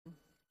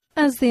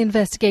As the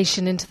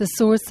investigation into the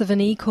source of an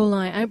E.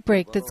 coli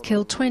outbreak that's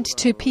killed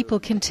 22 people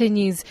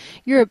continues,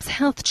 Europe's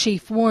health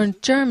chief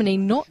warned Germany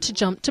not to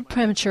jump to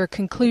premature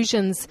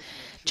conclusions.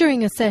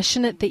 During a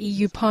session at the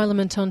EU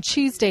Parliament on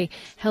Tuesday,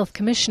 Health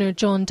Commissioner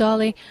John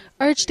Dalli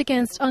urged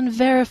against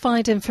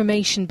unverified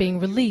information being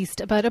released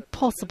about a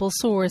possible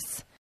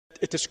source.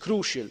 It is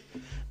crucial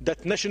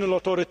that national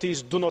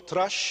authorities do not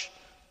rush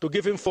to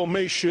give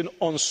information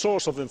on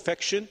source of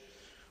infection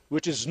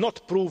which is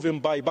not proven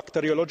by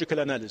bacteriological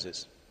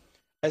analysis,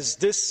 as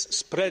this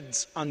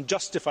spreads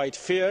unjustified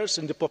fears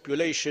in the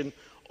population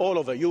all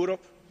over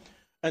Europe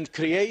and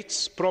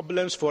creates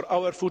problems for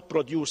our food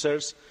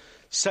producers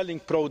selling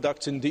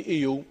products in the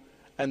EU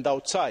and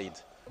outside.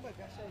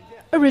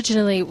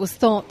 Originally, it was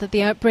thought that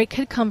the outbreak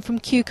had come from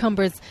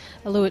cucumbers.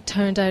 Although it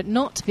turned out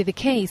not to be the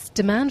case,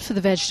 demand for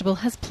the vegetable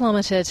has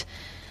plummeted.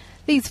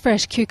 These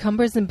fresh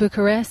cucumbers in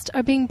Bucharest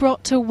are being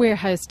brought to a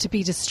warehouse to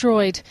be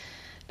destroyed.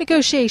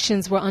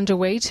 Negotiations were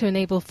underway to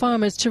enable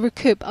farmers to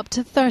recoup up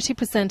to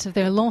 30% of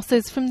their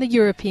losses from the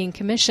European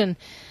Commission.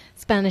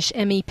 Spanish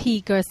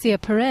MEP Garcia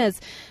Perez,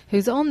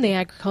 who's on the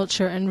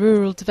Agriculture and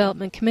Rural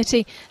Development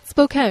Committee,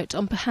 spoke out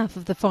on behalf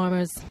of the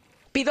farmers.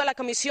 I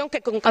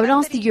would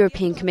ask the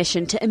European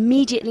Commission to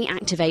immediately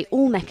activate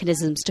all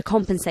mechanisms to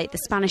compensate the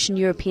Spanish and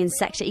European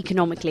sector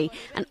economically,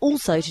 and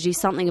also to do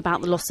something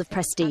about the loss of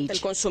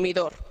prestige.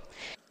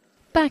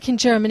 Back in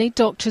Germany,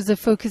 doctors are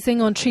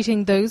focusing on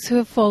treating those who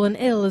have fallen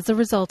ill as a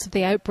result of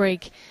the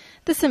outbreak.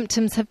 The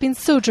symptoms have been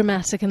so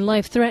dramatic and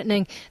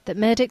life-threatening that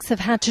medics have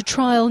had to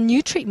trial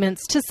new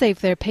treatments to save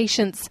their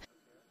patients.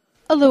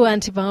 Although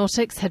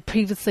antibiotics had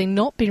previously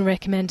not been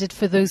recommended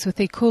for those with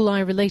E.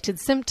 coli-related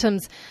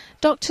symptoms,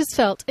 doctors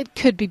felt it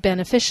could be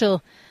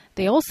beneficial.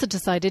 They also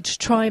decided to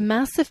try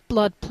massive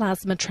blood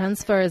plasma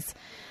transfers.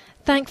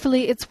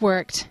 Thankfully, it's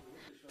worked.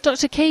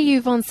 Dr.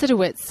 K.U. von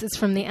Sidowitz is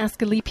from the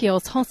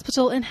Asklepios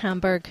Hospital in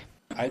Hamburg.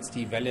 As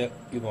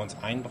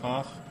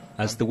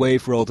the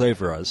wave rolled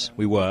over us,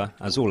 we were,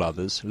 as all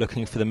others,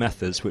 looking for the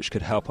methods which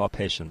could help our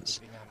patients.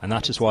 And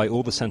that is why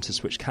all the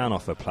centres which can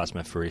offer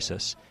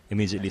plasmapheresis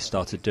immediately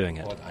started doing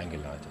it.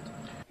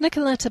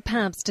 Nicoletta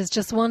Pabst is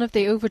just one of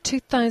the over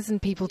 2,000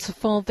 people to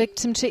fall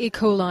victim to E.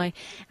 coli.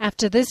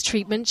 After this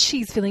treatment,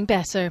 she's feeling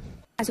better.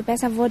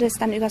 Besser wurde es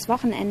dann übers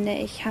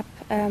Wochenende.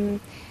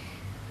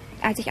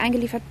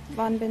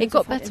 It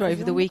got better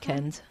over the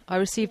weekend. I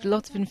received a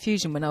lot of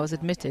infusion when I was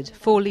admitted,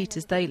 4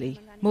 litres daily,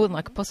 more than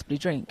I could possibly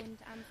drink.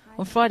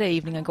 On Friday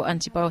evening I got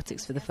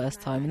antibiotics for the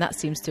first time, and that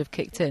seems to have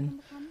kicked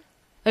in.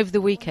 Over the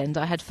weekend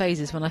I had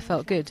phases when I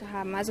felt good.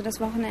 Also das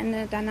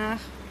Wochenende danach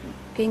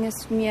ging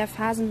es mir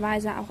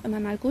phasenweise auch immer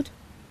mal gut.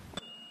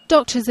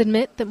 Doctors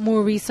admit that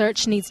more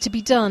research needs to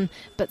be done,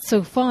 but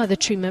so far the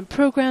treatment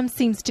programme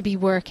seems to be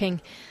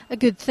working. A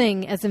good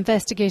thing, as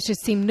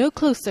investigators seem no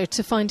closer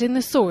to finding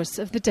the source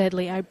of the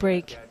deadly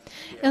outbreak.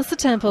 Ilse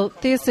Temple,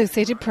 The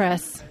Associated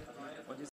Press.